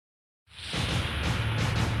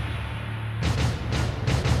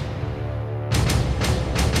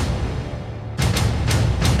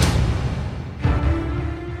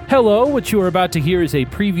Hello, what you are about to hear is a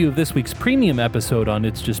preview of this week's premium episode on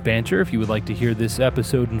It's Just Banter. If you would like to hear this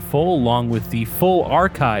episode in full, along with the full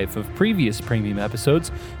archive of previous premium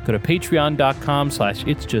episodes, go to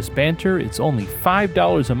patreon.com/itsjustbanter. It's only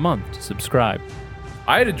 $5 a month to subscribe.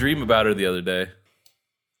 I had a dream about her the other day.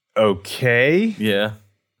 Okay. Yeah.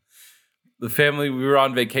 The family, we were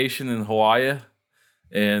on vacation in Hawaii,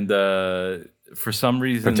 and for some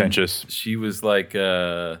reason, Pretentious. she was like...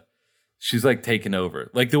 she's like taken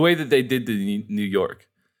over. Like the way that they did to New York.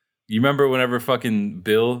 You remember whenever fucking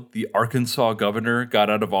Bill, the Arkansas governor,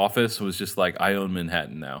 got out of office, was just like, I own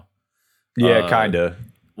Manhattan now. Yeah, kind of.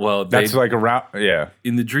 Well, that's like around, yeah.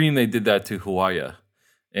 In the dream, they did that to Hawaii.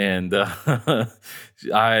 And the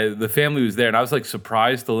family was there, and I was like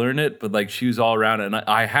surprised to learn it, but like she was all around it. And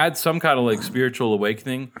I had some kind of like spiritual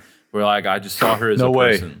awakening where like I just saw her as a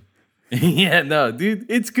person. Yeah, no, dude,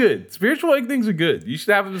 it's good. Spiritual awakenings are good. You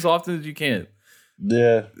should have them as often as you can.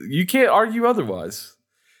 Yeah. You can't argue otherwise.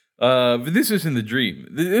 But this was in the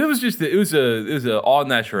dream. It was a all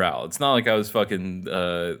natural. It's not like I was fucking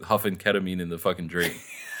huffing ketamine in the fucking dream.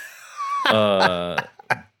 But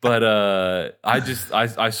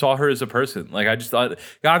I saw her as a person. Like I just thought,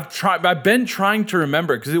 I've been trying to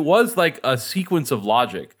remember because it was like a sequence of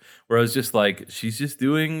logic where I was just like, she's just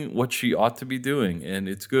doing what she ought to be doing, and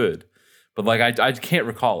it's good. But like I can't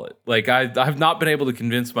recall it. Like I've not been able to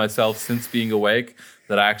convince myself since being awake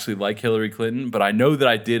that I actually like Hillary Clinton, but I know that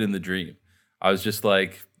I did in the dream. I was just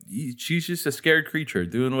like, she's just a scared creature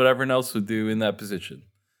doing what everyone else would do in that position.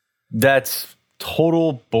 That's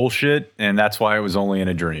total bullshit, and that's why it was only in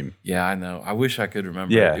a dream. Yeah, I know. I wish I could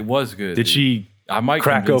remember. Yeah. It was good. Did she I might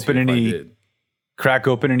crack open any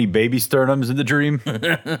baby sternums in the dream?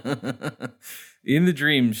 In the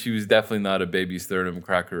dream, she was definitely not a baby sternum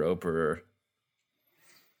cracker opener.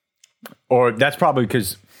 Or that's probably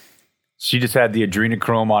because she just had the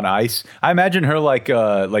adrenochrome on ice. I imagine her like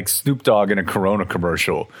Snoop Dogg in a Corona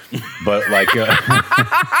commercial, but like.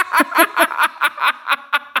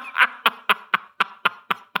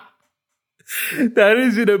 That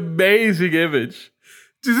is an amazing image.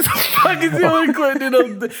 Just fucking Hillary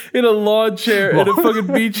Clinton in a lawn chair, in a fucking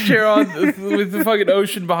beach chair with the fucking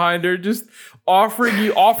ocean behind her, just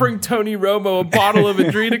offering Tony Romo a bottle of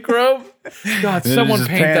adrenochrome. God, someone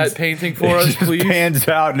paint that painting for us, please. It pans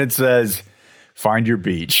out and it says, "Find your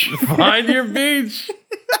beach." Find your beach.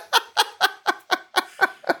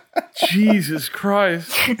 Jesus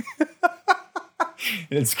Christ.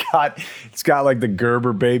 It's got like the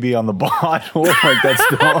Gerber baby on the bottle, like that's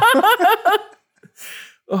the.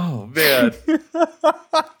 Oh man.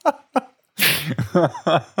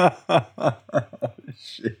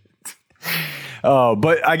 Shit. Oh,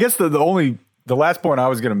 but I guess the last point I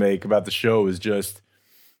was gonna make about the show is just,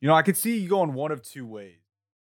 I could see you going one of two ways.